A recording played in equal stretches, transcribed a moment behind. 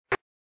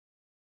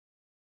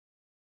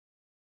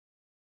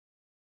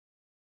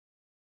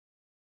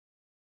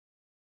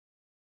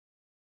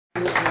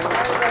This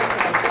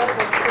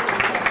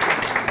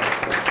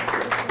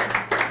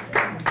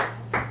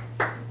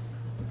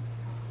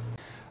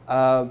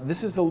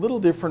is a little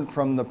different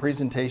from the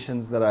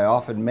presentations that I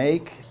often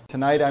make.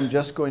 Tonight I'm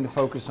just going to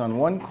focus on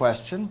one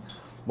question,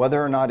 whether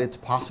or not it's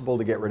possible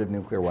to get rid of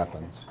nuclear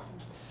weapons.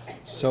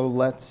 So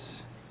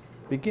let's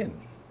begin.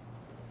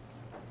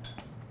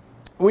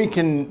 We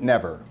can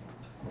never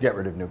get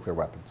rid of nuclear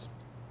weapons.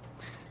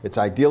 It's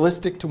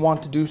idealistic to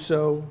want to do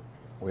so.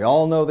 We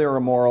all know they're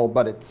immoral,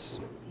 but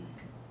it's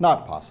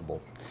not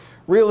possible.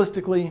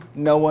 Realistically,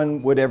 no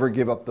one would ever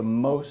give up the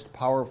most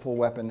powerful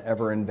weapon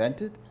ever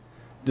invented.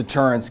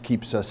 Deterrence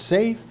keeps us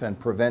safe and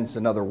prevents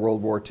another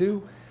World War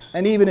II.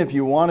 And even if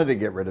you wanted to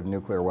get rid of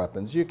nuclear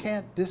weapons, you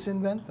can't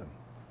disinvent them.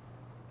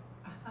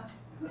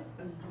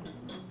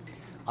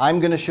 I'm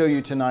going to show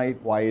you tonight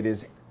why it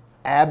is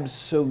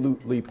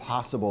absolutely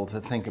possible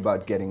to think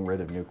about getting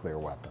rid of nuclear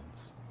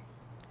weapons.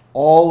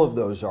 All of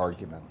those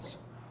arguments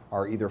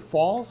are either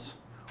false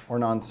or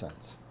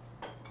nonsense.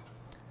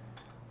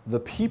 The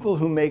people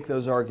who make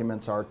those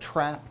arguments are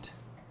trapped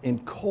in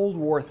Cold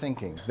War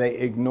thinking. They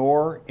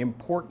ignore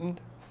important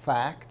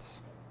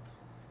facts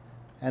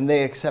and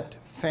they accept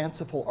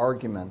fanciful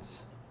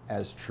arguments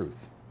as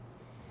truth.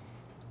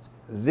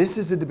 This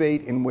is a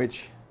debate in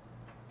which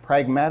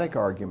pragmatic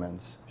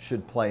arguments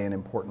should play an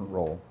important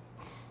role.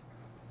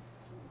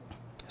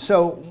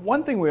 So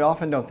one thing we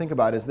often don't think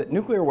about is that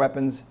nuclear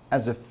weapons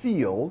as a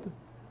field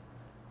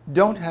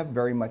don't have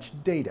very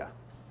much data.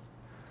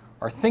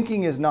 Our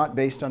thinking is not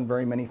based on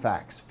very many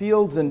facts.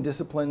 Fields and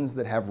disciplines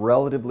that have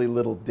relatively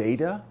little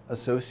data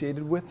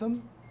associated with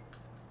them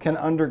can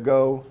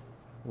undergo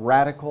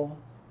radical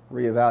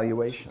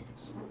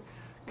reevaluations.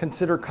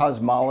 Consider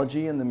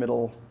cosmology in the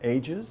Middle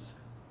Ages.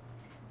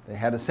 They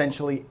had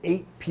essentially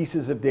 8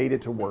 pieces of data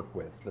to work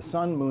with: the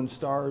sun, moon,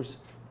 stars,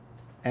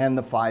 and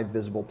the 5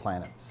 visible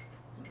planets.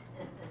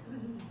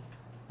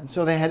 And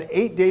so they had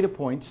 8 data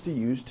points to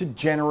use to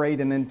generate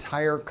an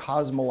entire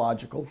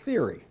cosmological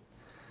theory.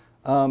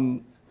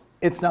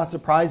 It's not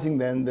surprising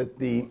then that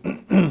the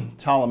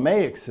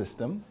Ptolemaic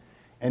system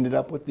ended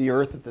up with the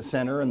Earth at the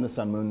center and the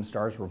sun, moon, and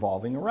stars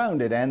revolving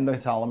around it. And the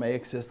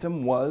Ptolemaic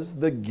system was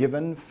the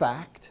given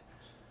fact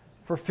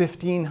for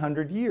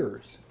 1,500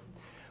 years.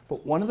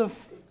 But one of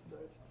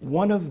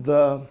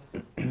the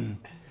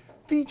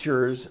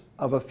features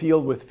of a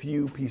field with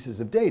few pieces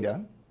of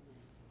data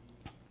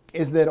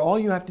is that all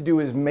you have to do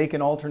is make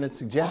an alternate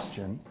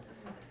suggestion,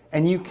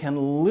 and you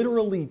can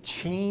literally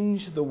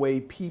change the way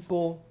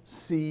people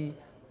see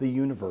the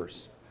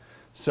universe.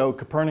 So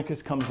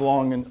Copernicus comes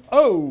along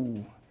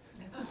and,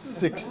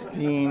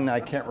 16, I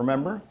can't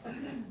remember,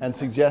 and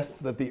suggests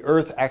that the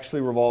Earth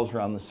actually revolves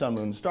around the sun,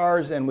 moon,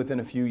 stars, and within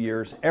a few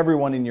years,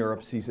 everyone in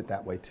Europe sees it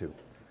that way too.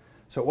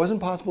 So it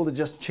wasn't possible to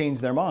just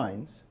change their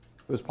minds.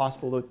 It was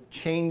possible to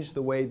change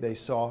the way they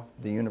saw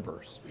the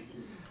universe.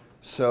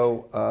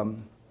 So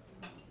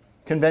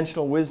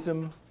conventional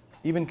wisdom,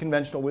 even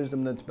conventional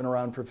wisdom that's been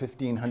around for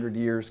 1,500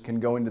 years, can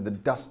go into the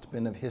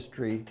dustbin of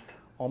history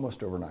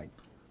almost overnight.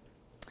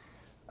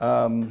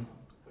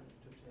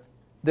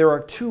 There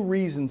are 2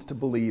 reasons to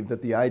believe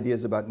that the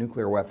ideas about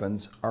nuclear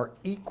weapons are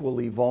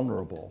equally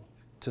vulnerable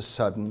to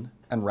sudden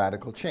and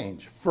radical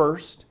change.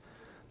 First,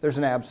 there's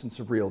an absence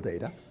of real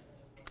data,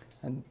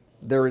 and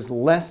there is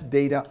less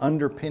data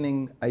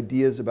underpinning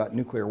ideas about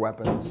nuclear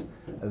weapons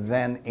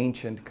than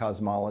ancient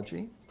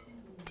cosmology.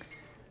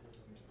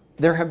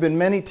 There have been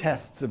many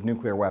tests of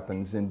nuclear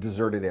weapons in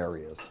deserted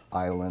areas,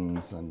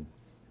 islands and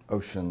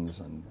oceans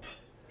and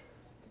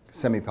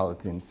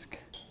Semipalatinsk.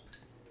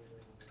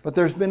 But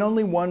there's been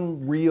only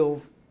one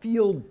real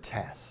field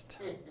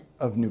test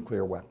of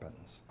nuclear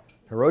weapons.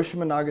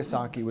 Hiroshima and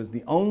Nagasaki was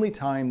the only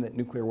time that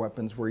nuclear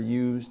weapons were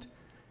used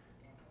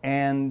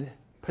and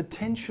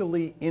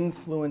potentially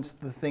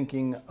influenced the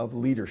thinking of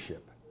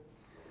leadership.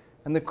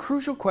 And the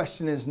crucial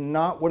question is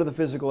not what are the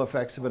physical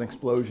effects of an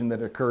explosion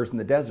that occurs in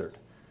the desert.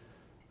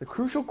 The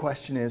crucial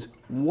question is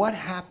what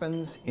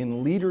happens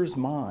in leaders'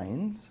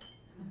 minds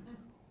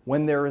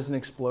when there is an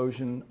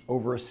explosion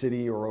over a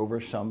city or over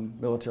some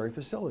military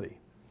facility.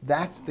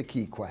 That's the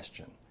key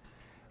question.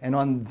 And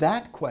on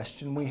that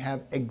question, we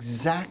have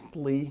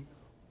exactly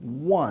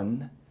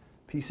one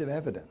piece of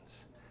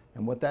evidence.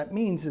 And what that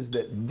means is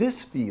that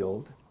this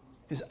field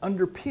is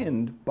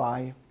underpinned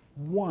by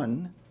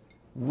one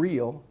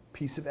real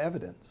piece of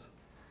evidence.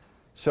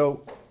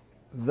 So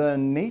the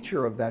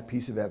nature of that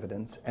piece of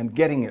evidence and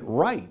getting it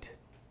right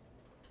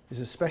is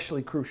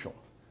especially crucial.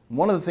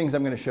 One of the things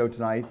I'm going to show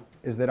tonight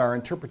is that our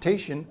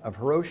interpretation of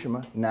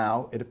Hiroshima,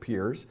 now it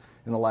appears,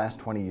 in the last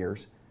 20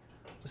 years,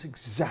 was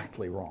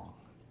exactly wrong.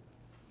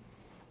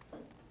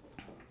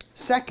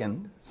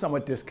 Second,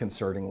 somewhat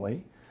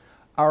disconcertingly,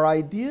 our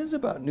ideas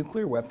about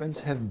nuclear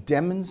weapons have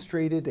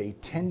demonstrated a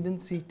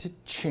tendency to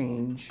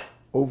change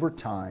over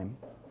time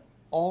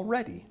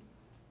already.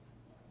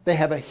 They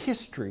have a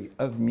history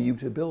of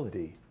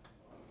mutability.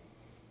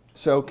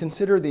 So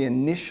consider the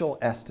initial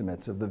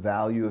estimates of the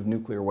value of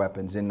nuclear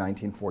weapons in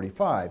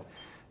 1945.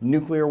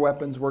 Nuclear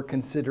weapons were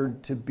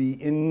considered to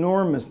be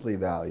enormously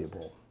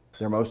valuable.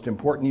 Their most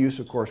important use,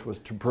 of course, was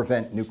to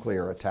prevent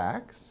nuclear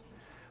attacks,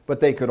 but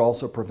they could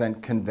also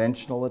prevent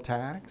conventional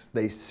attacks.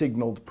 They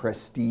signaled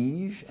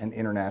prestige and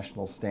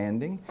international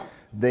standing.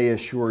 They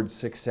assured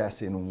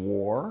success in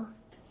war.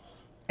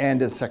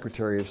 And as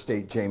Secretary of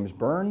State James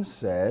Burns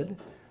said,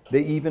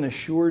 they even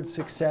assured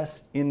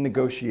success in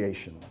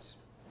negotiations.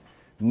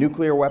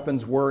 Nuclear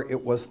weapons were,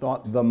 it was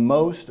thought, the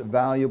most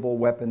valuable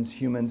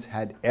weapons humans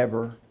had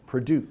ever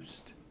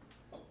produced.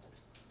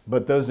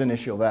 But those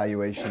initial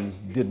valuations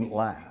didn't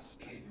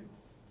last.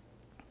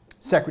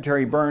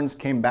 Secretary Burns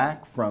came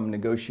back from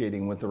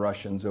negotiating with the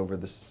Russians over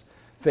the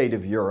fate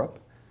of Europe,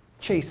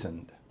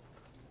 chastened.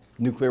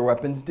 Nuclear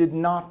weapons did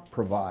not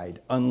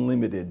provide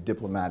unlimited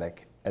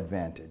diplomatic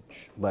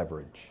advantage,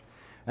 leverage,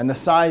 and the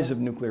size of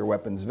nuclear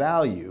weapons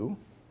value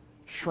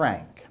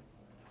shrank.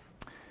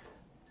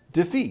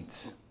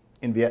 Defeats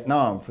in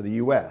Vietnam for the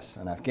US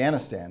and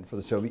Afghanistan for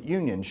the Soviet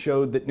Union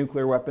showed that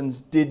nuclear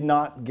weapons did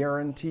not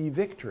guarantee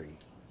victory,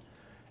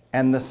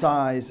 and the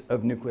size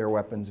of nuclear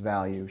weapons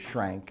value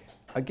shrank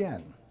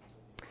again.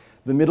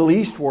 The Middle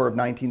East War of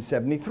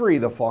 1973,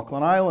 the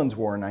Falkland Islands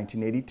War in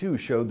 1982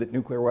 showed that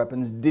nuclear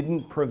weapons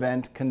didn't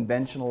prevent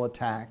conventional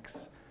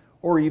attacks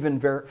or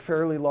even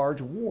fairly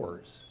large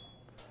wars.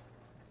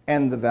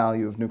 And the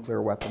value of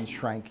nuclear weapons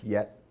shrank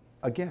yet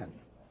again.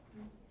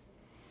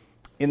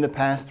 In the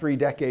past 3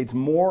 decades,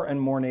 more and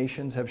more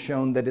nations have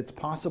shown that it's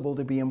possible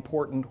to be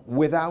important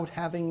without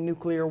having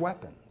nuclear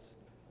weapons.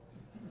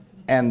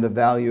 And the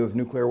value of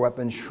nuclear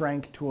weapons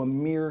shrank to a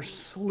mere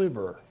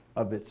sliver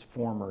of its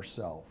former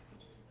self.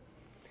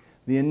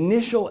 The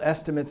initial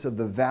estimates of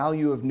the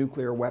value of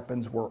nuclear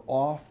weapons were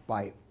off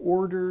by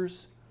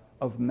orders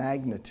of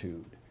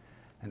magnitude.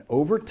 And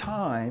over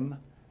time,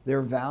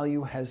 their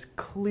value has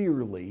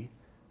clearly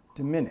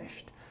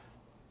diminished.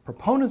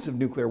 Proponents of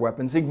nuclear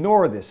weapons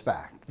ignore this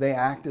fact. They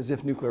act as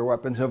if nuclear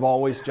weapons have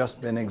always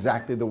just been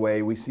exactly the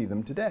way we see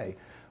them today.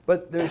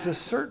 But there's a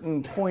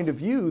certain point of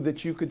view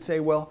that you could say,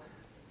 well,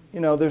 you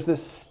know, there's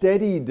this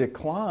steady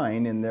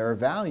decline in their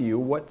value.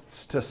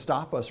 What's to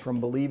stop us from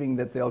believing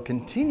that they'll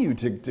continue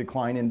to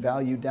decline in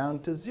value down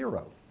to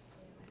zero?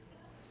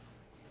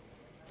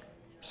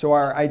 So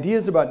our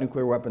ideas about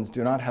nuclear weapons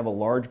do not have a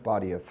large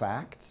body of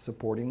facts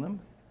supporting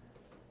them,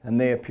 and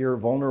they appear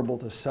vulnerable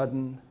to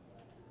sudden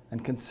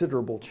and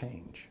considerable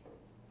change.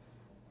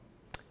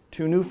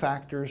 2 new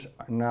factors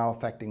are now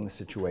affecting the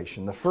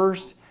situation. The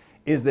first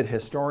is that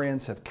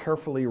historians have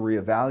carefully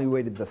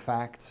reevaluated the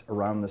facts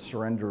around the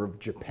surrender of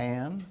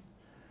Japan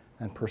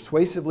and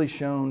persuasively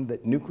shown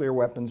that nuclear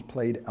weapons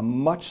played a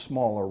much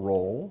smaller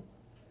role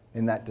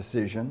in that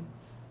decision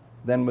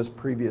than was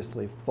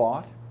previously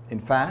thought. In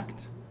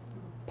fact,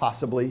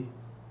 possibly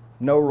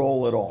no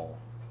role at all.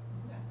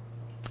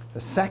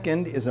 The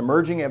second is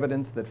emerging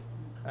evidence that,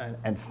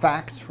 and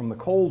facts from the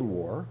Cold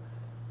War,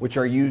 which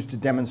are used to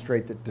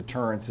demonstrate that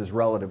deterrence is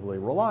relatively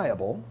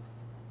reliable,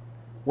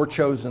 were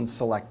chosen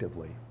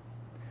selectively.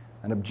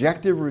 An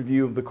objective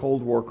review of the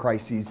Cold War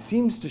crises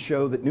seems to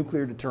show that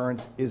nuclear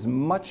deterrence is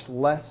much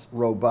less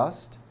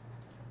robust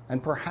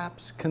and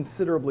perhaps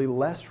considerably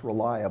less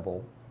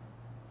reliable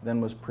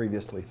than was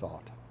previously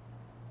thought.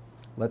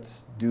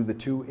 Let's do the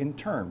 2 in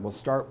turn. We'll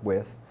start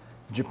with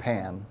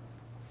Japan.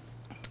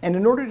 And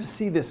in order to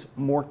see this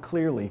more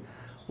clearly,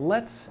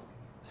 let's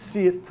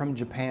see it from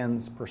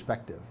Japan's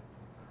perspective.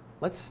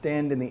 Let's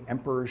stand in the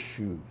emperor's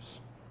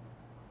shoes.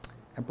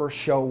 Emperor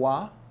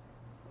Showa,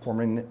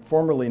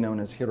 formerly known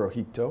as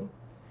Hirohito,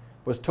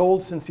 was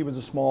told since he was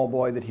a small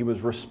boy that he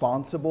was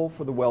responsible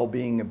for the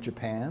well-being of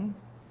Japan.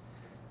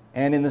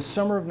 And in the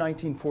summer of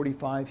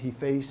 1945, he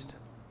faced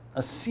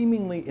a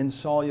seemingly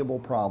insoluble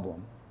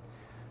problem.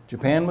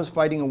 Japan was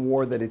fighting a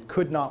war that it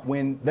could not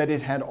win, that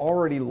it had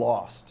already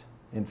lost,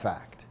 in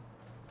fact.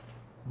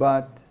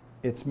 But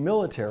its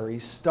military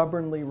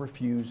stubbornly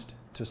refused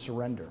to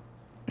surrender.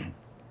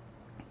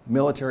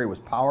 Military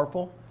was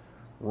powerful,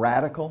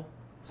 radical,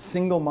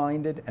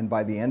 single-minded, and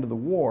by the end of the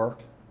war,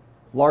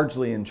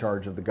 largely in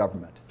charge of the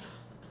government.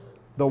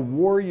 The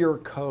warrior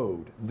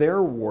code,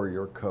 their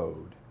warrior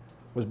code,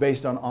 was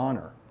based on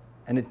honor,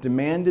 and it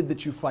demanded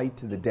that you fight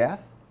to the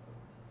death.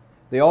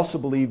 They also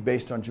believed,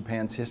 based on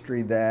Japan's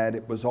history, that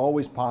it was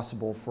always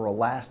possible for a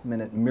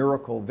last-minute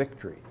miracle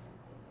victory.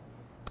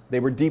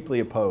 They were deeply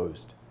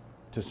opposed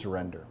to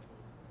surrender.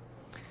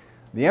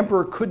 The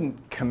emperor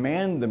couldn't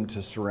command them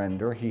to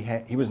surrender.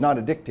 He was not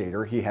a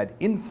dictator. He had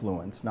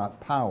influence, not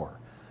power.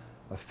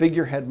 A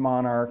figurehead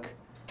monarch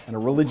and a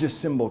religious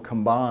symbol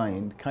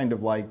combined, kind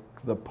of like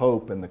the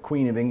Pope and the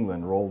Queen of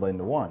England rolled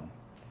into one.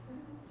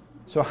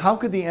 So how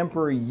could the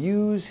emperor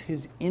use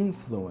his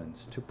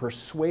influence to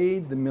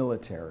persuade the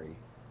military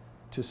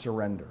to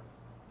surrender?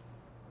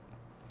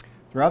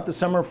 Throughout the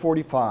summer of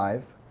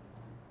 '45,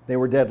 they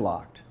were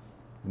deadlocked.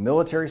 The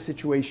military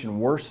situation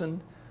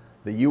worsened.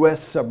 The US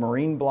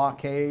submarine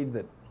blockade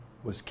that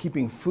was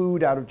keeping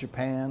food out of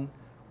Japan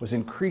was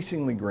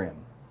increasingly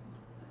grim.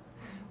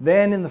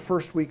 Then in the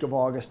first week of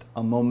August,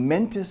 a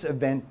momentous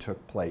event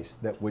took place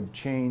that would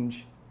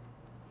change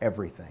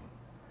everything.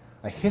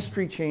 A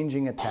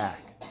history-changing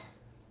attack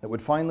that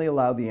would finally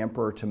allow the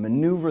emperor to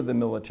maneuver the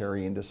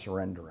military into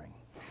surrendering.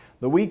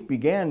 The week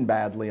began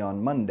badly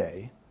on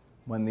Monday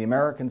when the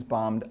Americans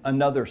bombed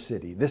another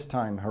city, this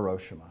time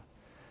Hiroshima.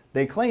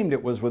 They claimed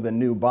it was with a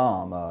new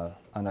bomb,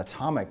 an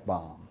atomic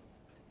bomb,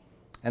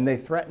 and they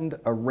threatened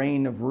a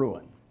reign of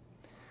ruin.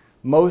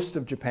 Most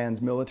of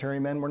Japan's military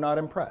men were not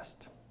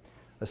impressed.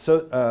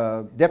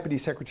 Deputy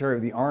Secretary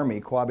of the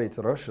Army, Kwabe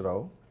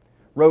Toroshiro,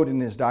 wrote in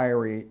his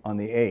diary on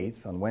the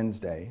 8th, on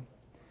Wednesday,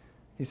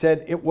 he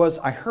said,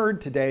 I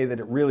heard today that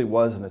it really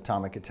was an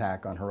atomic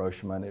attack on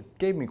Hiroshima, and it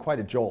gave me quite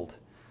a jolt.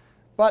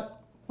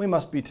 But we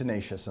must be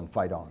tenacious and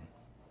fight on.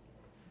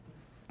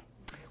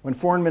 When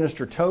Foreign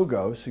Minister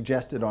Togo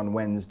suggested on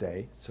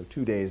Wednesday, so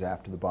 2 days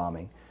after the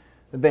bombing,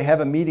 that they have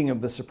a meeting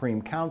of the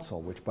Supreme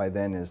Council, which by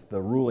then is the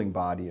ruling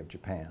body of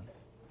Japan,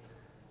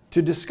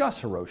 to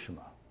discuss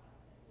Hiroshima,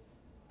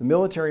 the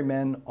military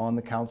men on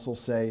the council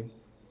say,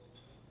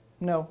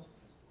 no.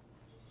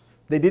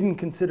 They didn't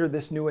consider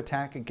this new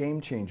attack a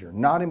game changer,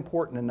 not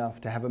important enough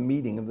to have a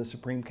meeting of the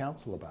Supreme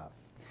Council about.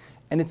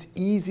 And it's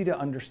easy to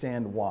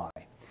understand why.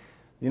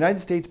 The United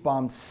States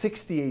bombed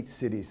 68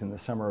 cities in the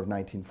summer of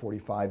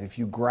 1945. If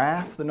you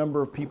graph the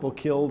number of people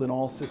killed in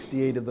all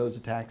 68 of those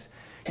attacks,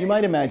 you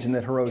might imagine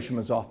that Hiroshima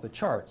is off the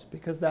charts,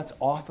 because that's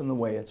often the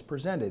way it's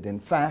presented. In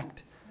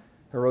fact,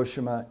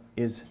 Hiroshima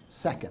is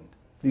second.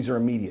 These are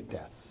immediate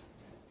deaths.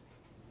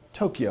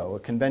 Tokyo, a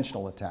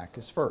conventional attack,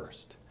 is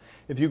first.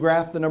 If you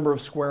graph the number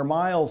of square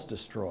miles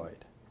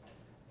destroyed,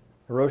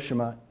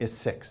 Hiroshima is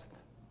sixth.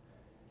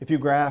 If you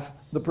graph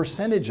the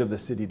percentage of the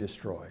city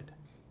destroyed,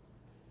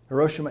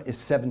 Hiroshima is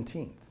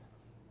 17th.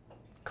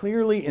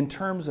 Clearly, in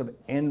terms of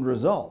end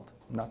result,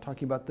 I'm not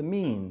talking about the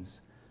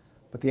means,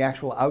 but the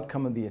actual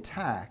outcome of the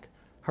attack,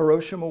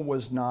 Hiroshima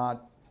was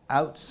not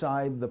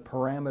outside the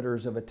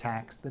parameters of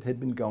attacks that had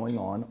been going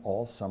on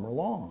all summer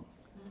long.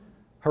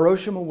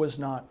 Hiroshima was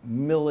not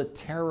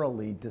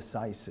militarily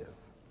decisive.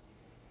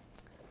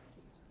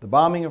 The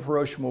bombing of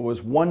Hiroshima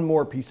was one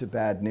more piece of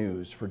bad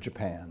news for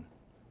Japan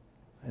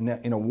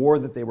in a war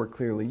that they were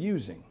clearly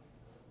using.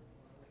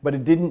 But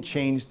it didn't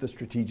change the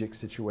strategic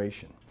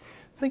situation.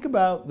 Think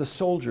about the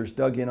soldiers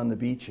dug in on the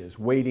beaches,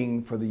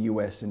 waiting for the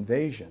US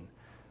invasion.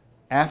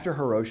 After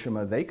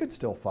Hiroshima, they could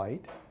still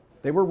fight.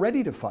 They were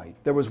ready to fight.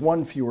 There was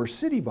one fewer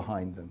city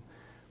behind them.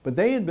 But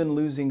they had been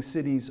losing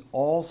cities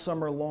all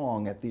summer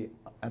long at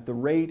the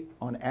rate,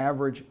 on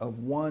average, of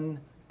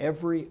one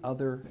every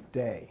other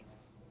day.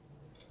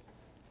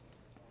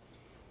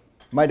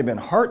 It might have been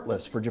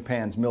heartless for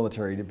Japan's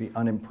military to be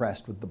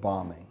unimpressed with the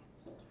bombing,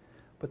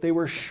 but they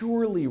were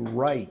surely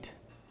right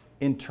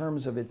in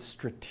terms of its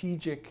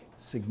strategic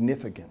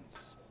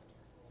significance.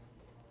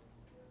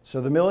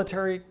 So the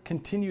military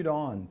continued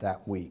on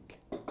that week,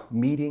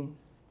 meeting,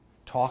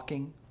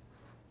 talking,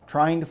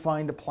 trying to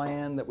find a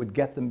plan that would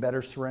get them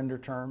better surrender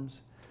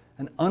terms,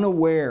 and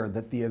unaware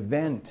that the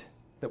event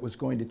that was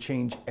going to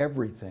change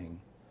everything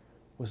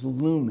was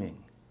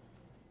looming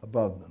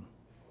above them.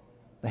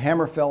 The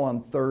hammer fell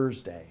on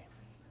Thursday,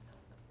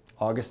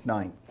 August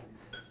 9th.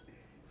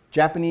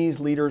 Japanese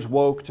leaders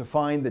woke to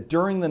find that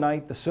during the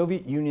night the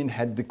Soviet Union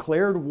had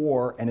declared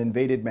war and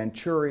invaded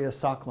Manchuria,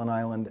 Sakhalin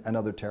Island, and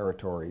other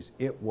territories.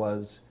 It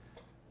was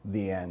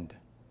the end.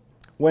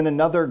 When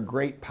another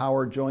great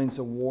power joins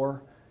a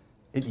war,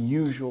 it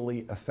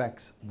usually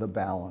affects the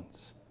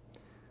balance.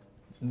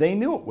 They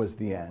knew it was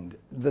the end.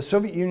 The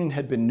Soviet Union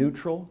had been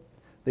neutral.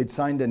 They'd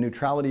signed a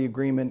neutrality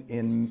agreement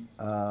in,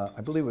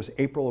 I believe it was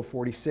April of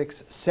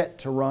 46, set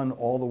to run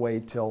all the way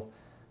till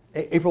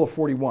April of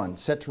 41,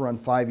 set to run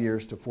 5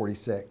 years to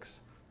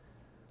 46.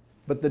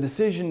 But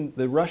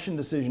the Russian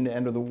decision to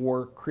enter the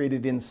war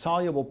created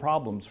insoluble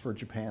problems for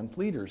Japan's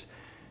leaders.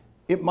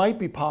 It might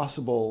be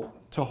possible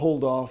to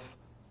hold off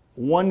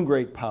one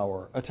great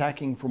power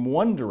attacking from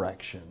one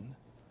direction,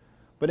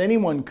 but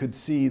anyone could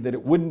see that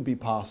it wouldn't be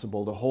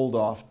possible to hold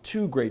off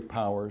two great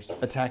powers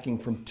attacking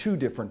from two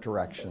different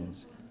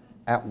directions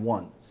at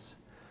once.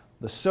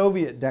 The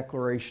Soviet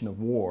declaration of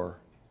war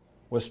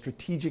was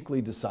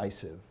strategically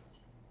decisive,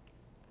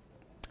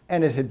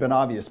 and it had been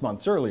obvious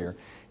months earlier.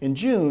 In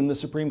June, the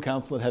Supreme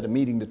Council had a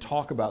meeting to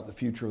talk about the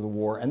future of the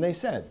war, and they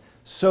said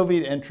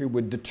Soviet entry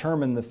would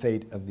determine the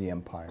fate of the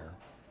empire.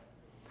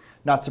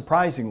 Not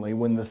surprisingly,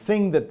 when the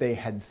thing that they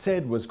had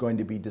said was going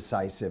to be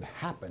decisive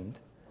happened,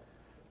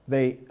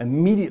 they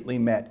immediately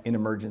met in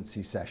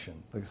emergency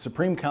session. The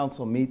Supreme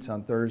Council meets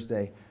on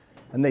Thursday,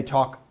 and they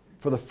talk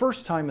for the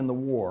first time in the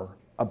war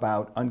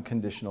about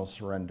unconditional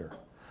surrender.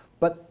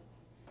 But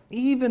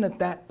even at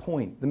that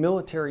point, the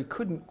military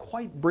couldn't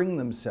quite bring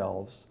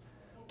themselves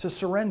to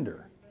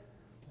surrender.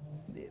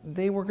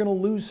 They were going to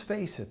lose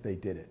face if they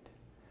did it.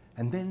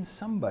 And then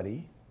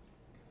somebody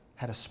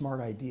had a smart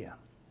idea.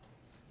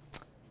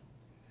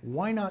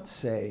 Why not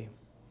say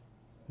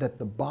that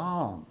the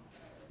bomb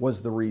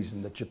was the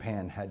reason that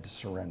Japan had to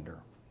surrender?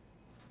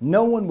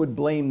 No one would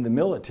blame the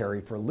military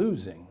for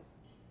losing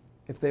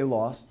if they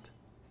lost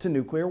to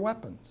nuclear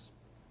weapons.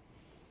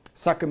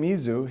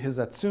 Sakamizu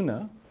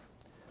Hisatsuna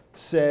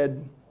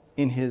said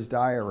in his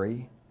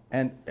diary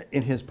and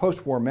in his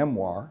post-war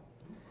memoir,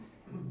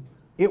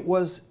 It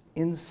was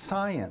in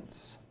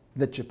science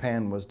that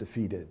Japan was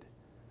defeated.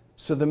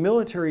 So the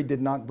military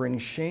did not bring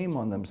shame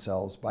on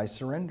themselves by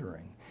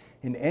surrendering.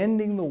 In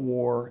ending the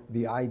war,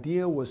 the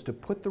idea was to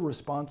put the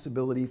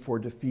responsibility for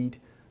defeat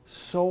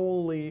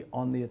solely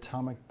on the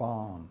atomic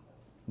bomb,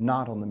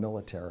 not on the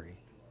military.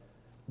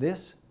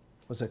 This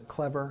was a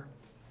clever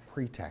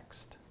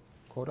pretext,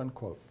 quote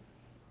unquote.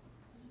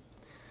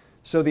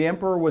 So the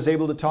emperor was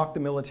able to talk the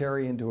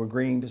military into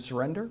agreeing to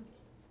surrender,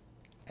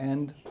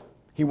 and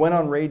he went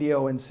on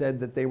radio and said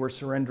that they were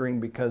surrendering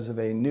because of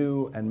a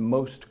new and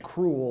most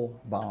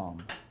cruel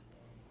bomb.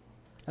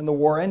 And the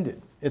war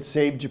ended. It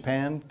saved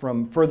Japan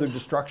from further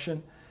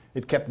destruction.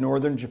 It kept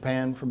northern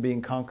Japan from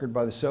being conquered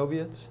by the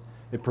Soviets.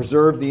 It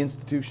preserved the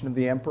institution of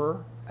the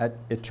emperor,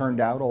 it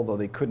turned out, although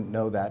they couldn't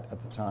know that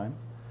at the time.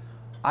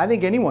 I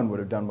think anyone would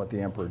have done what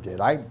the emperor did.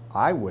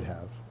 I would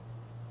have.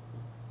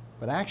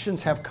 But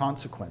actions have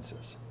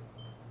consequences.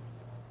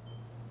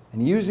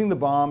 And using the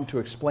bomb to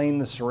explain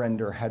the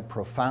surrender had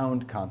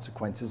profound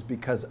consequences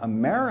because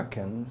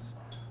Americans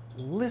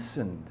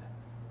listened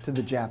to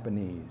the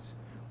Japanese.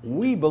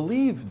 We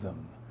believed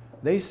them.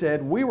 They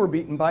said we were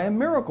beaten by a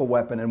miracle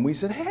weapon, and we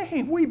said,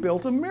 hey, we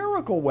built a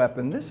miracle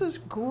weapon. This is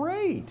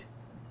great.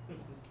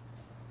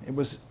 It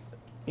was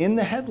in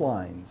the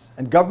headlines,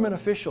 and government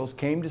officials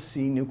came to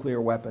see nuclear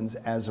weapons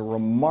as a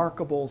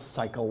remarkable,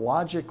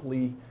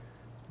 psychologically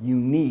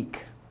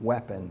unique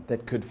weapon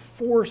that could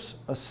force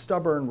a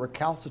stubborn,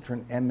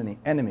 recalcitrant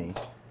enemy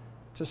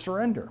to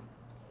surrender.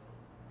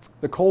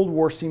 The Cold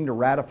War seemed to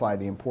ratify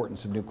the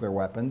importance of nuclear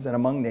weapons, and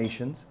among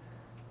nations,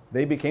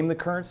 they became the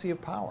currency of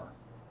power.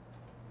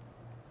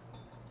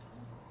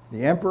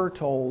 The emperor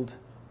told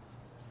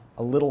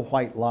a little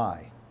white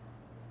lie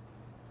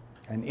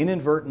and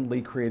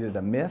inadvertently created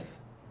a myth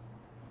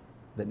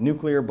that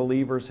nuclear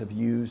believers have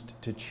used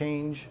to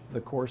change the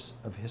course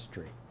of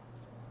history.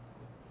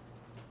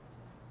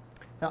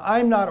 Now,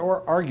 I'm not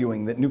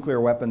arguing that nuclear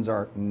weapons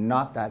are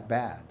not that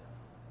bad.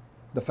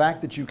 The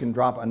fact that you can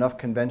drop enough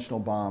conventional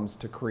bombs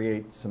to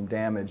create some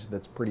damage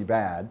that's pretty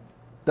bad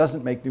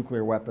doesn't make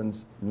nuclear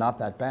weapons not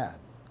that bad.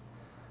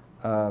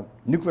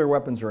 Nuclear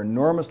weapons are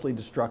enormously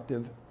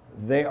destructive.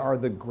 They are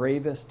the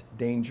gravest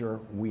danger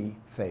we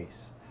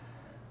face.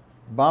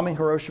 Bombing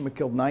Hiroshima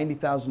killed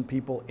 90,000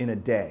 people in a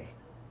day.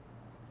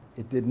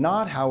 It did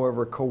not,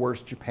 however,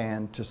 coerce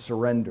Japan to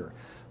surrender.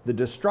 The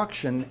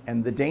destruction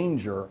and the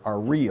danger are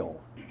real.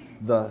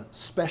 The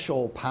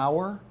special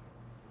power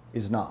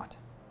is not.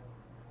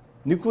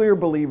 Nuclear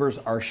believers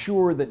are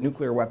sure that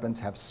nuclear weapons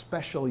have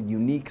special,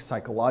 unique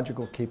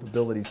psychological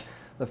capabilities.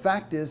 The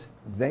fact is,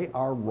 they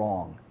are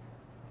wrong.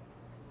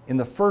 In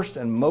the first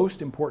and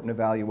most important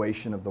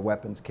evaluation of the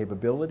weapon's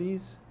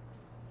capabilities,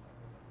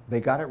 they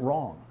got it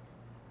wrong.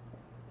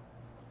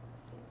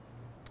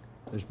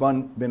 There's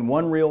been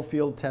one real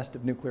field test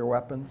of nuclear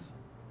weapons,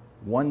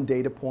 one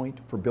data point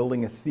for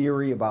building a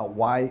theory about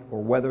why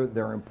or whether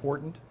they're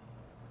important.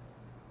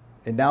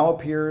 It now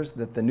appears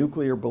that the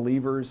nuclear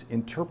believers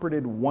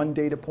interpreted one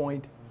data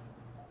point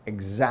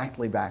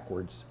exactly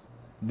backwards.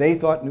 They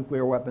thought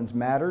nuclear weapons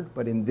mattered,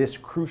 but in this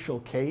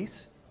crucial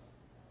case,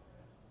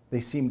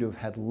 they seem to have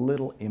had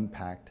little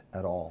impact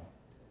at all.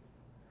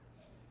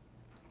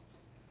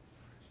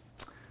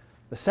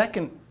 The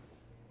second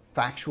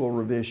factual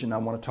revision I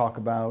want to talk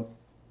about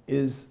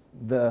is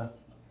the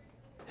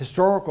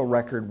historical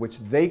record which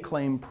they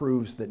claim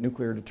proves that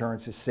nuclear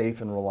deterrence is safe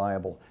and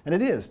reliable. And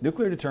it is.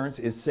 Nuclear deterrence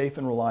is safe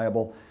and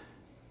reliable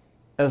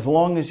as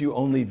long as you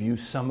only view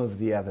some of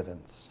the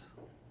evidence.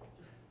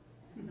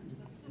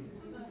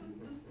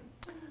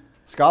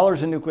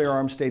 Scholars in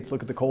nuclear-armed states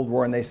look at the Cold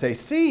War and they say,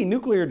 see,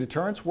 nuclear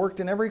deterrence worked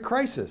in every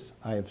crisis.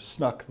 I have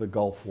snuck the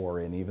Gulf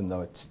War in, even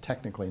though it's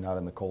technically not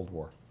in the Cold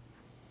War.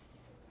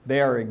 They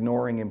are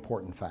ignoring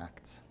important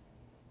facts.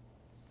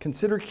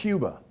 Consider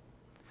Cuba.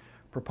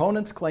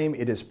 Proponents claim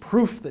it is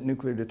proof that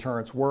nuclear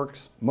deterrence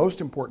works, most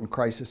important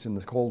crisis in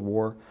the Cold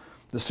War.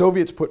 The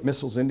Soviets put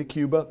missiles into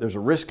Cuba, there's a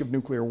risk of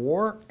nuclear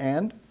war,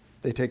 and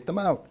they take them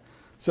out.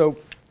 So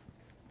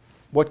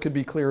what could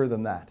be clearer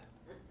than that?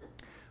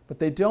 But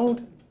they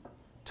don't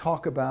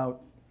talk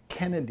about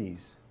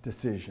Kennedy's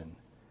decision.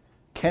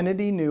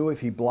 Kennedy knew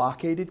if he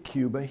blockaded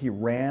Cuba, he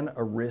ran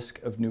a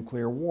risk of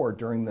nuclear war.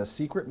 During the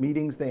secret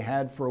meetings they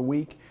had for a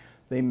week,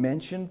 they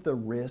mentioned the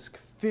risk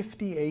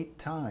 58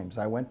 times.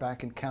 I went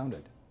back and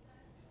counted.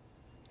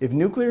 If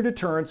nuclear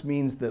deterrence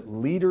means that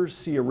leaders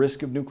see a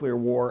risk of nuclear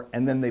war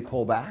and then they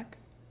pull back,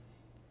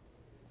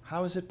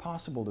 how is it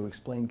possible to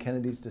explain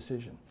Kennedy's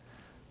decision?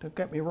 Don't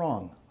get me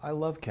wrong, I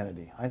love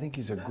Kennedy. I think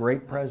he's a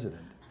great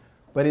president.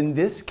 But in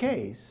this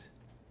case,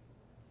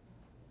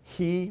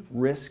 he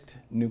risked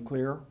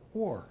nuclear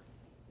war.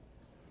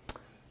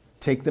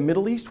 Take the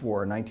Middle East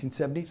War in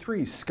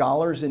 1973.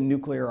 Scholars in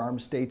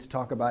nuclear-armed states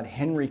talk about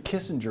Henry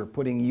Kissinger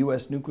putting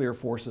U.S. nuclear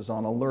forces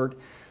on alert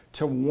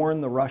to warn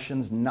the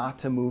Russians not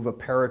to move a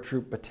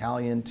paratroop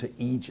battalion to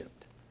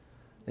Egypt.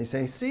 They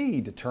say,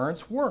 see,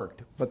 deterrence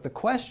worked. But the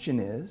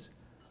question is,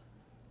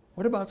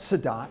 what about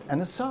Sadat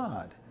and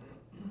Assad?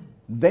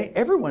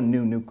 Everyone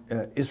knew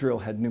Israel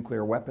had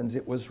nuclear weapons.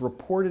 It was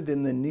reported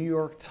in the New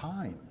York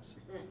Times.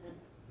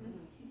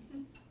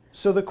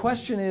 So the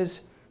question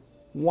is,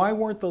 why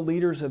weren't the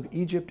leaders of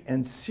Egypt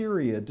and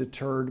Syria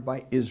deterred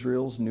by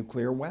Israel's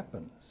nuclear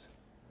weapons?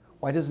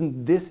 Why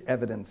doesn't this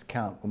evidence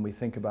count when we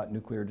think about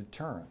nuclear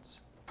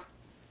deterrence?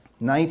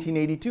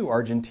 1982,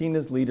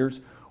 Argentina's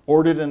leaders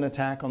ordered an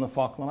attack on the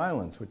Falkland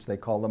Islands, which they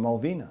call the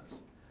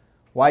Malvinas.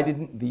 Why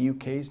didn't the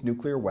UK's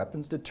nuclear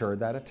weapons deter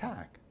that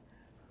attack?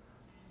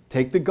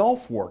 Take the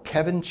Gulf War.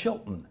 Kevin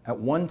Chilton, at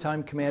one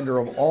time commander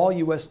of all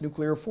US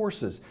nuclear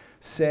forces,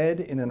 said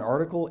in an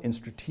article in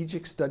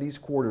Strategic Studies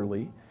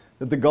Quarterly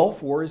that the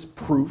Gulf War is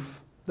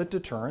proof that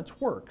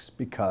deterrence works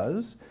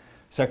because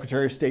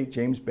Secretary of State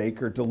James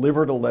Baker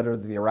delivered a letter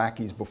to the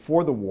Iraqis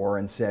before the war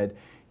and said,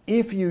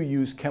 if you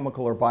use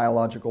chemical or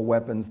biological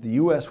weapons, the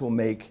US will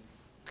make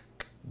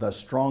the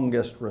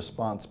strongest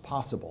response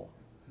possible,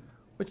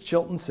 which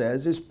Chilton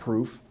says is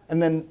proof.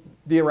 And then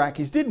the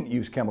Iraqis didn't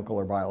use chemical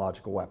or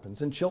biological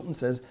weapons. And Chilton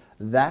says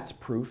that's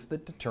proof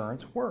that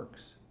deterrence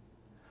works.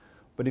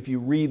 But if you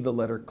read the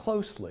letter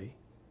closely,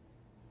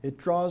 it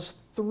draws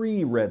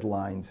 3 red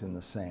lines in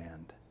the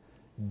sand.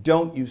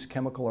 Don't use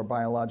chemical or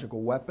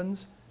biological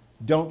weapons,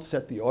 don't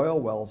set the oil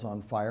wells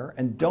on fire,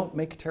 and don't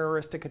make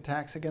terroristic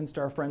attacks against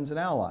our friends and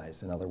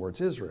allies, in other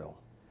words, Israel.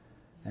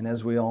 And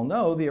as we all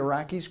know, the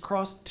Iraqis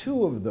crossed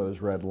 2 of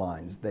those red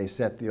lines. They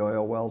set the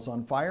oil wells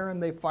on fire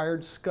and they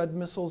fired Scud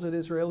missiles at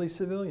Israeli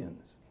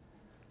civilians.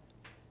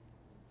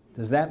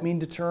 Does that mean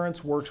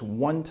deterrence works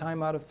 1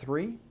 time out of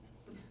 3?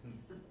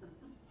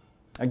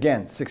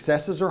 Again,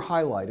 successes are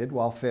highlighted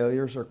while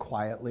failures are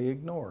quietly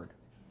ignored.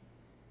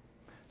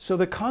 So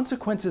the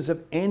consequences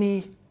of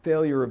any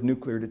failure of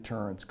nuclear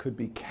deterrence could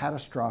be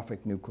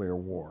catastrophic nuclear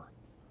war.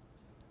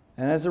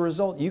 And as a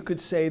result, you could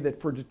say that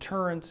for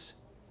deterrence,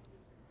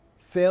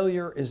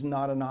 failure is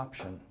not an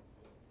option.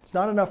 It's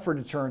not enough for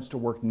deterrence to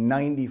work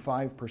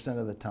 95%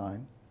 of the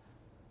time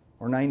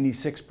or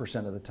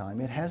 96% of the time.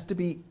 It has to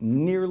be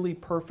nearly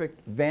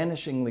perfect,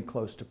 vanishingly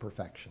close to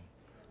perfection.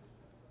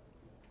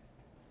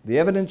 The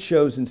evidence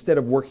shows instead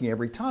of working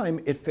every time,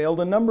 it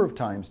failed a number of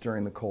times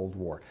during the Cold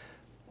War.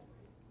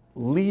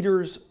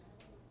 Leaders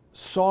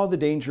saw the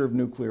danger of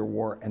nuclear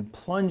war and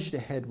plunged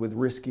ahead with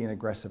risky and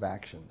aggressive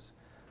actions.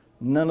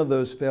 None of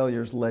those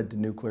failures led to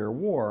nuclear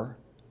war,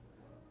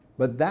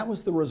 but that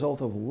was the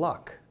result of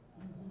luck,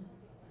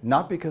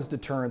 not because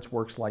deterrence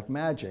works like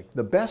magic.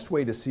 The best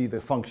way to see the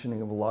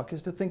functioning of luck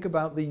is to think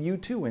about the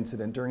U-2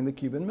 incident during the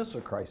Cuban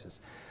Missile Crisis.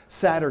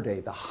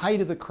 Saturday, the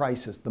height of the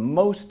crisis, the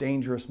most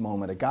dangerous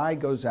moment. A guy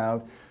goes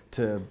out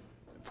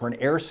for an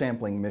air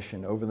sampling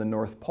mission over the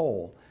North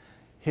Pole.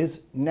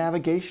 His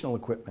navigational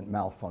equipment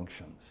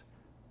malfunctions.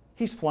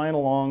 He's flying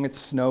along, it's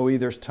snowy,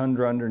 there's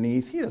tundra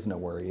underneath. He doesn't know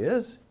where he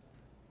is.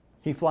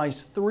 He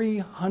flies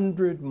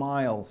 300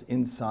 miles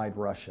inside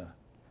Russia.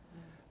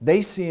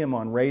 They see him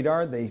on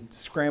radar, they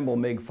scramble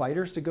MiG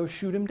fighters to go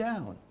shoot him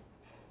down.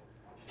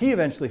 He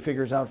eventually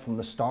figures out from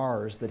the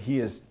stars that he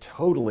is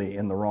totally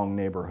in the wrong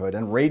neighborhood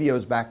and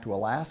radios back to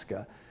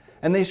Alaska,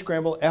 and they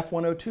scramble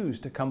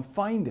F-102s to come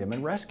find him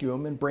and rescue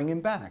him and bring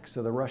him back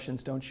so the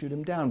Russians don't shoot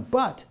him down.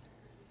 But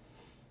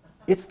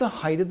it's the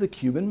height of the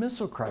Cuban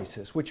Missile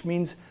Crisis, which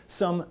means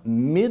some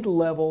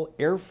mid-level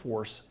Air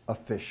Force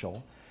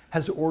official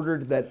has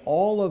ordered that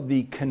all of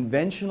the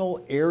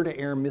conventional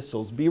air-to-air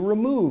missiles be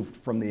removed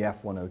from the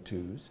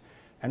F-102s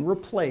and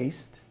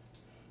replaced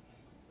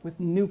with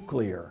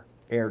nuclear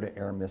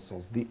air-to-air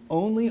missiles. The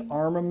only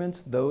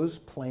armaments those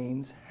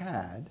planes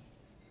had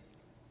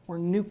were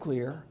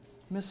nuclear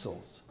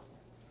missiles.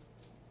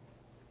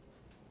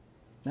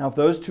 Now, if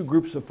those 2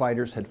 groups of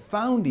fighters had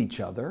found each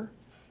other,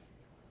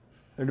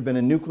 there'd have been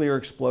a nuclear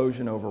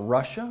explosion over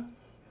Russia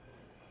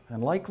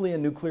and likely a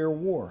nuclear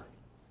war.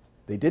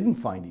 They didn't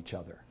find each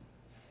other.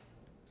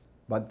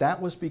 But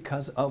that was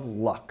because of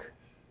luck.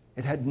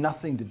 It had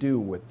nothing to do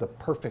with the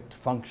perfect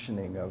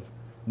functioning of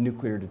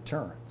nuclear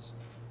deterrence.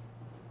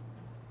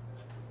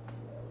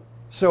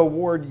 So,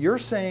 Ward, you're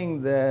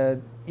saying that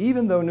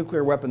even though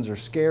nuclear weapons are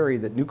scary,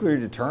 that nuclear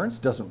deterrence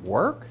doesn't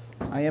work?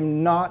 I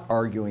am not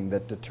arguing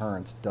that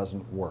deterrence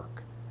doesn't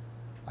work.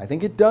 I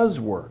think it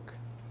does work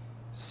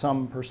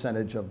some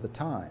percentage of the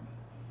time.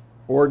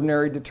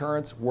 Ordinary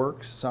deterrence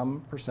works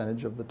some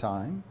percentage of the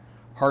time.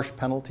 Harsh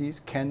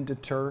penalties can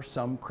deter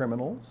some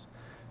criminals.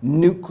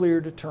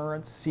 Nuclear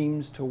deterrence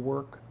seems to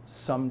work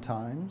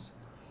sometimes.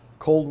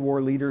 Cold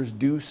War leaders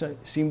do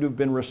seem to have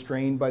been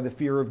restrained by the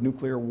fear of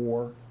nuclear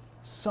war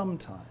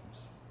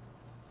sometimes.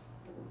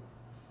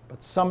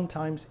 But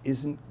sometimes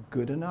isn't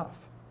good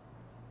enough.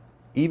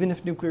 Even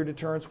if nuclear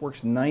deterrence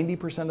works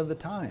 90% of the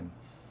time,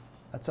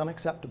 that's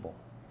unacceptable.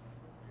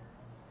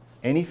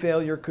 Any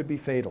failure could be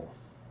fatal.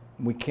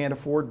 We can't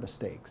afford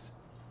mistakes.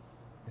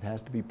 It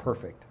has to be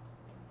perfect.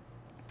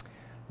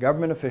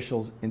 Government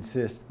officials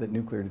insist that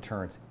nuclear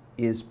deterrence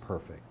is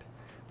perfect.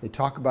 They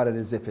talk about it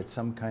as if it's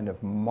some kind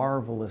of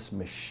marvelous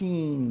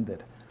machine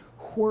that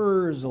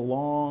whirs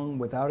along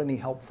without any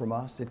help from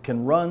us. It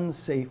can run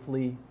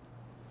safely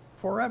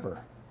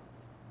forever.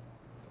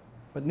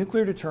 But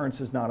nuclear deterrence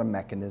is not a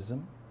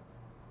mechanism.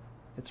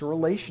 It's a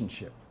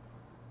relationship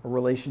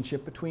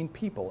between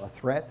people, a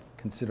threat,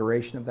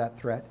 consideration of that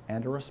threat,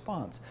 and a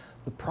response.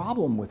 The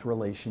problem with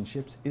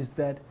relationships is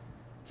that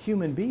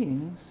human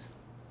beings,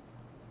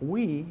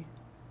 we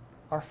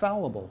are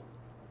fallible.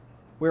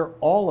 We're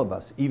all of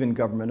us, even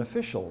government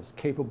officials,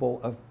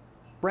 capable of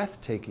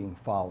breathtaking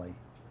folly.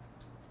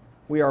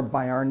 We are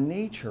by our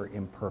nature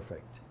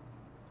imperfect.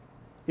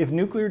 If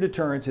nuclear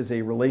deterrence is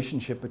a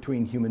relationship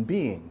between human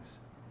beings,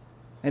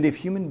 and if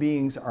human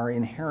beings are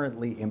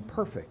inherently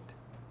imperfect,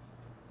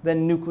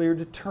 then nuclear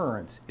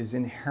deterrence is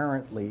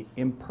inherently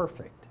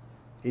imperfect.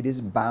 It is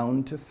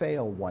bound to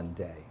fail one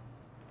day.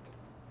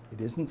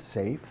 It isn't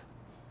safe.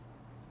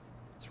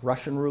 It's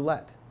Russian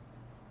roulette.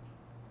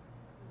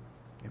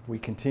 If we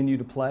continue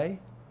to play,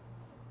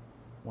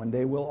 one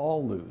day we'll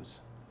all lose.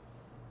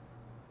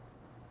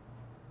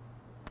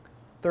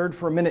 Third,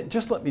 for a minute,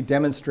 just let me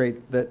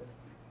demonstrate that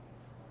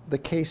the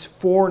case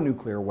for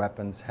nuclear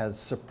weapons has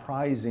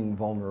surprising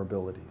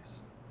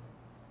vulnerabilities.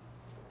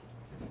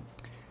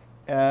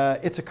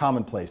 It's a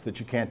commonplace that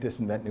you can't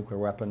disinvent nuclear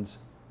weapons,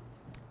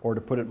 or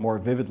to put it more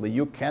vividly,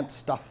 you can't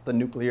stuff the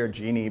nuclear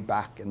genie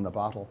back in the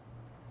bottle.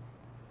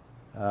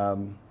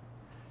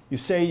 You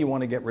say you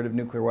want to get rid of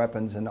nuclear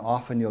weapons, and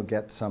often you'll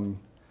get some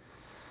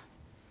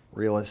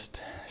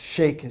realist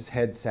shake his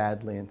head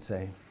sadly and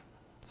say,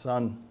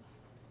 "Son,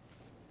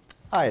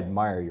 I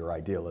admire your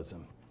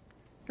idealism.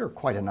 You're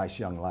quite a nice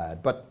young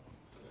lad, but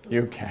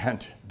you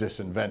can't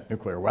disinvent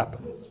nuclear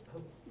weapons."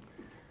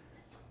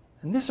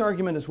 And this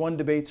argument is one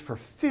debates for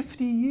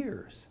 50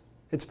 years.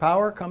 Its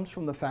power comes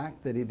from the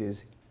fact that it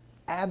is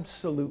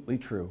absolutely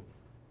true.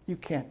 You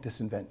can't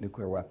disinvent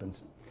nuclear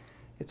weapons.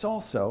 It's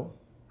also,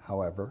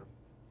 however,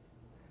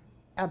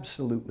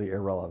 absolutely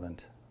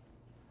irrelevant.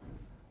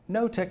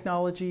 No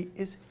technology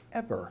is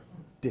ever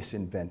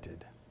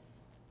disinvented.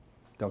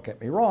 Don't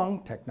get me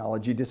wrong,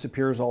 technology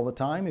disappears all the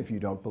time. If you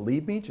don't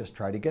believe me, just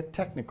try to get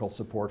technical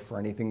support for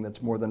anything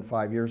that's more than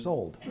 5 years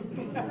old.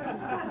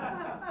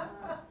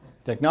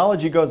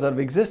 Technology goes out of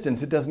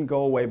existence. It doesn't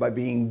go away by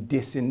being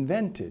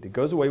disinvented. It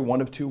goes away one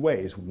of two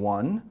ways.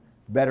 One,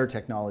 better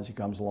technology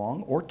comes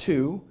along, or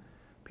two,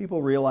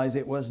 people realize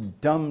it was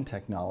dumb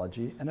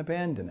technology and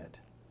abandon it.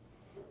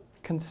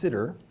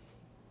 Consider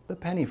the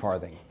penny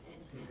farthing.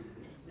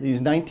 These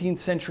 19th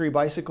century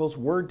bicycles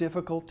were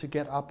difficult to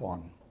get up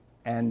on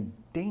and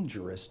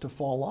dangerous to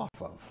fall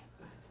off of.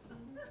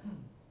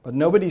 But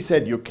nobody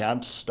said, "You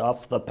can't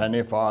stuff the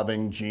penny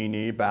farthing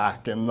genie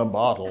back in the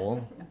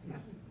bottle."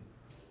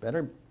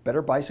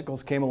 Better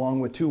bicycles came along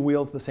with two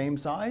wheels the same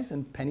size,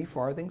 and penny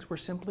farthings were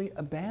simply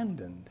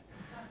abandoned.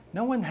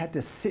 No one had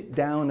to sit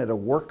down at a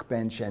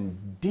workbench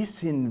and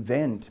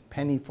disinvent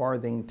penny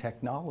farthing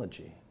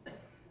technology.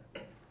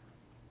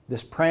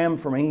 This pram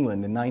from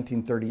England in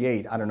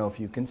 1938, I don't know if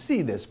you can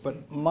see this,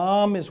 but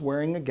Mom is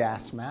wearing a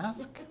gas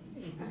mask,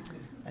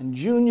 and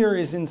Junior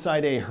is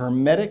inside a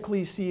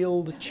hermetically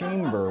sealed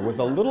chamber with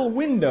a little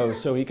window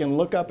so he can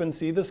look up and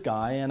see the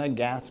sky and a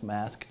gas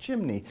mask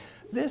chimney.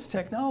 This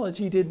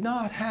technology did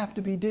not have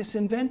to be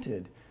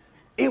disinvented.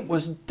 It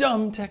was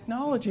dumb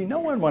technology. No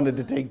one wanted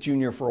to take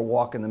Junior for a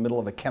walk in the middle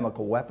of a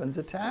chemical weapons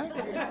attack.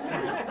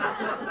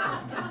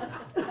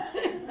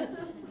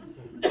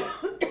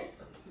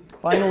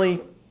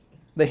 Finally,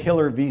 the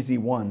Hiller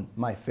VZ-1,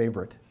 my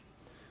favorite.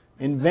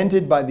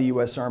 Invented by the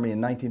US Army in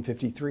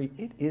 1953,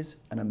 it is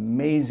an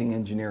amazing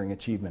engineering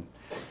achievement.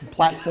 The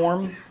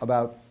platform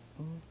about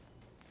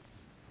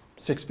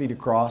 6 feet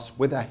across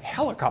with a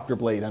helicopter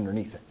blade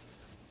underneath it.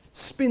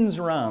 Spins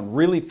around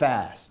really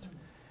fast,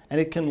 and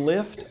it can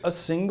lift a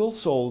single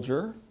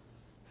soldier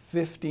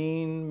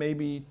 15,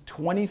 maybe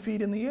 20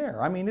 feet in the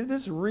air. I mean, it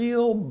is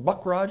real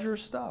Buck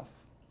Rogers stuff.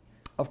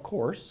 Of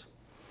course,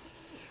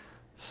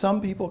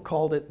 some people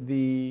called it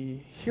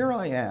the "here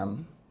I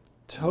am,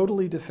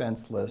 totally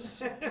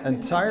defenseless,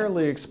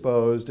 entirely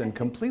exposed, and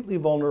completely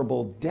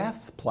vulnerable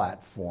death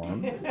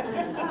platform,"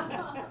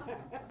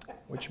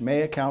 which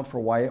may account for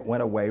why it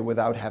went away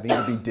without having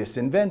to be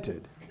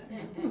disinvented.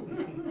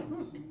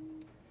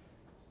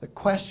 The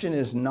question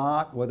is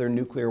not whether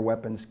nuclear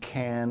weapons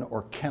can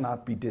or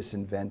cannot be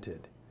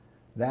disinvented.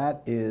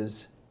 That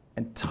is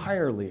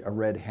entirely a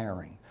red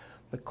herring.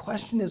 The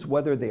question is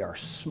whether they are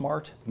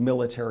smart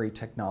military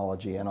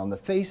technology, and on the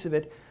face of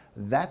it,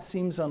 that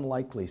seems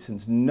unlikely,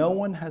 since no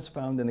one has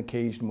found an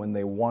occasion when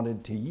they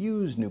wanted to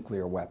use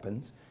nuclear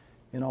weapons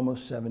in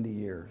almost 70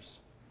 years.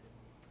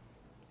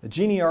 The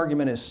genie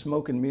argument is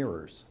smoke and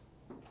mirrors,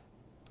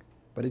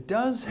 but it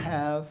does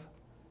have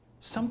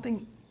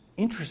something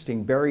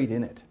interesting buried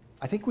in it.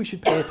 I think we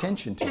should pay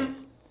attention to it,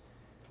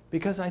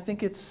 because I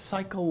think it's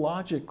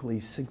psychologically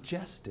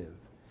suggestive.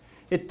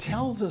 It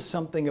tells us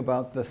something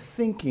about the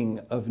thinking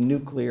of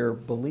nuclear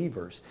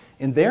believers.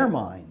 In their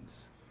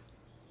minds,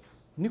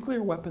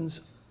 nuclear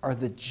weapons are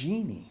the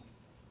genie.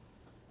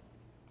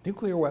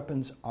 Nuclear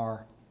weapons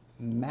are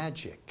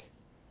magic.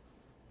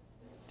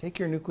 Take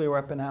your nuclear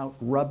weapon out,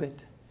 rub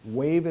it,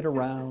 wave it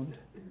around,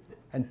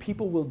 and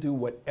people will do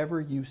whatever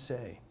you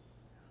say.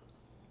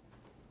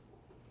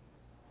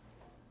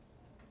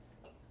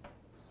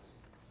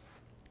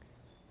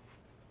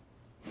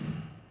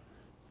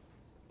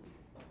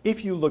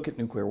 If you look at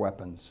nuclear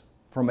weapons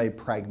from a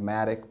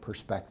pragmatic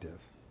perspective,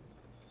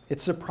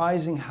 it's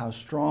surprising how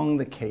strong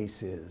the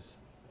case is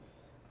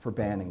for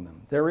banning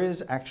them. There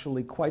is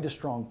actually quite a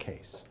strong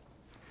case.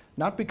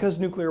 Not because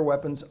nuclear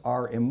weapons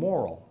are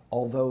immoral,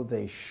 although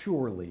they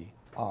surely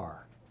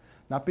are.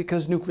 Not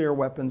because nuclear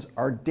weapons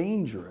are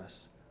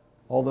dangerous,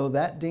 although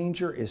that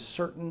danger is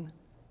certain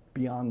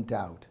beyond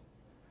doubt.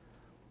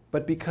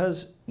 But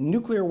because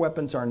nuclear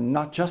weapons are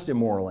not just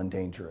immoral and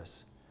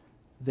dangerous,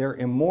 they're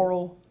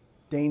immoral,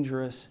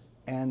 dangerous,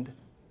 and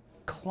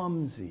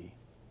clumsy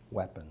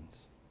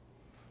weapons.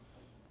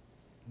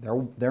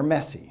 They're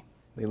messy.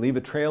 They leave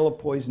a trail of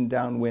poison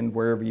downwind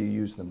wherever you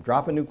use them.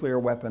 Drop a nuclear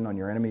weapon on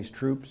your enemy's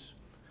troops,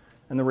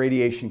 and the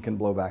radiation can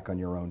blow back on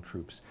your own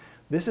troops.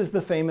 This is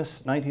the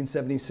famous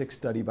 1976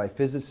 study by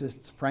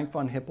physicists Frank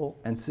von Hippel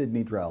and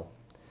Sidney Drell.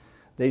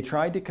 They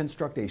tried to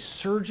construct a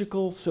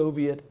surgical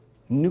Soviet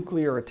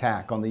nuclear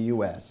attack on the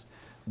US,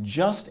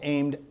 just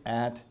aimed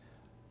at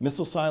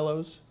missile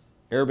silos,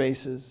 air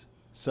bases,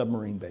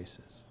 submarine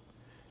bases.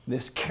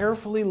 This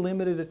carefully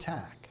limited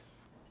attack,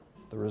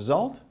 the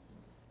result?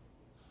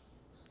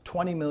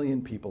 20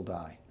 million people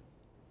die.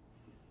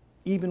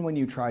 Even when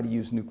you try to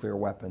use nuclear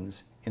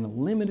weapons in a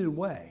limited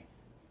way,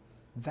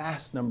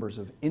 vast numbers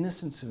of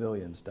innocent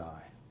civilians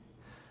die.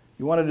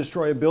 You want to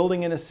destroy a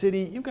building in a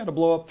city, you've got to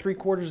blow up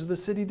 3/4 of the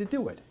city to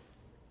do it.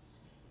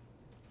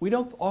 We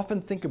don't often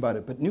think about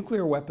it, but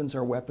nuclear weapons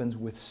are weapons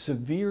with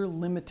severe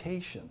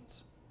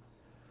limitations.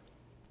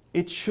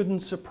 It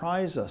shouldn't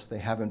surprise us they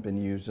haven't been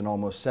used in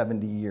almost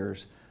 70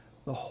 years.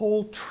 The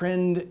whole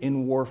trend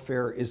in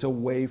warfare is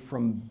away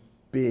from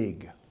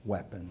big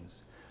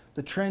weapons.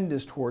 The trend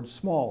is towards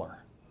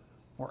smaller,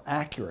 more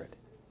accurate,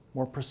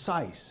 more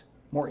precise,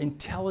 more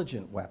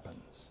intelligent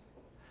weapons.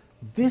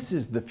 This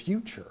is the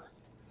future.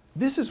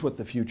 This is what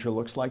the future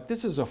looks like.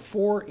 This is a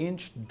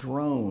 4-inch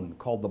drone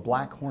called the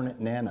Black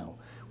Hornet Nano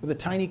with a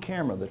tiny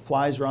camera that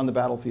flies around the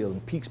battlefield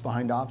and peeks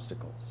behind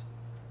obstacles.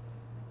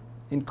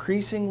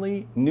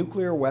 Increasingly,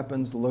 nuclear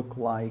weapons look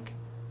like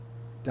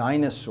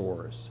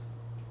dinosaurs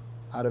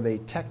out of a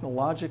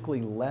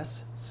technologically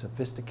less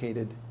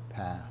sophisticated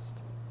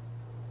past.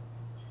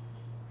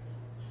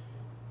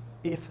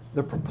 If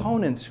the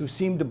proponents who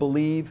seem to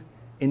believe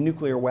in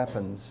nuclear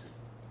weapons,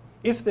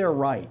 if they're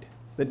right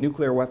that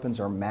nuclear weapons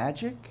are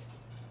magic,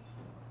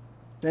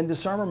 then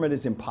disarmament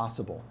is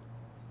impossible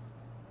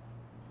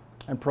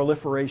and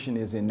proliferation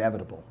is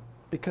inevitable,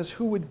 because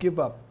who would give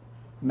up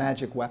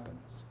magic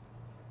weapons?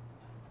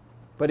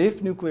 But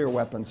if nuclear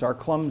weapons are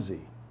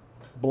clumsy,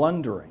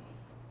 blundering,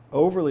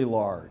 overly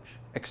large,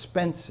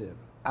 expensive,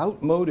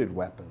 outmoded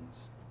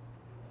weapons,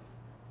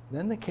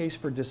 then the case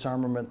for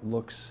disarmament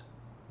looks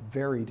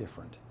very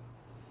different.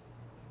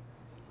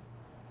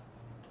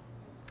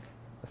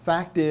 The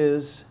fact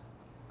is,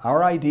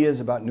 our ideas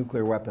about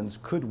nuclear weapons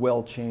could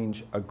well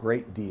change a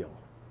great deal.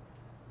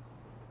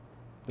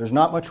 There's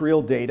not much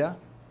real data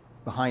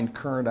behind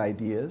current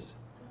ideas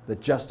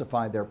that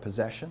justify their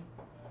possession.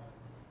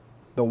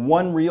 The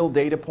one real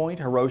data point,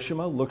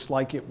 Hiroshima, looks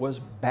like it was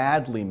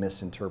badly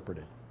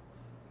misinterpreted.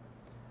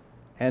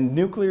 And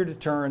nuclear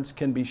deterrence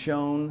can be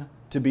shown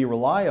to be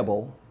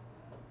reliable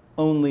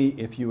only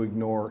if you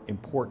ignore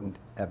important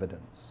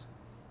evidence.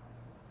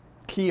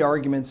 Key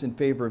arguments in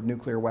favor of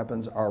nuclear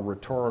weapons are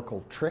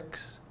rhetorical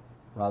tricks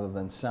rather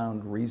than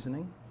sound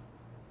reasoning.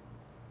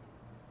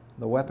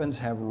 The weapons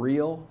have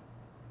real,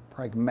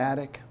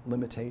 pragmatic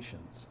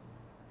limitations.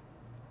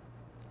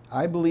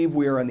 I believe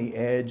we are on the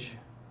edge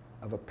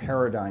of a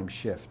paradigm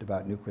shift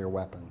about nuclear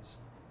weapons.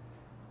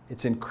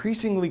 It's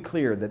increasingly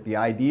clear that the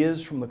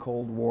ideas from the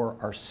Cold War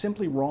are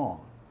simply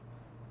wrong.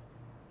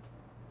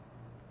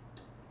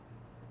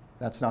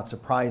 That's not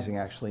surprising,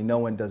 actually. No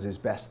one does his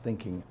best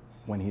thinking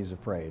when he's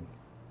afraid.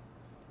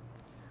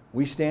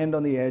 We stand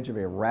on the edge of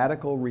a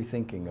radical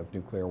rethinking of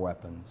nuclear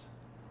weapons.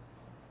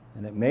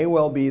 And it may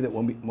well be that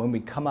when we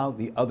come out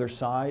the other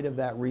side of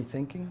that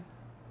rethinking,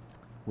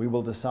 we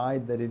will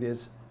decide that it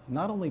is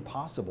not only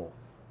possible,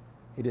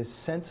 it is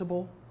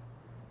sensible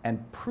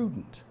and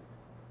prudent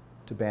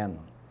to ban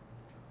them.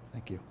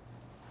 Thank you.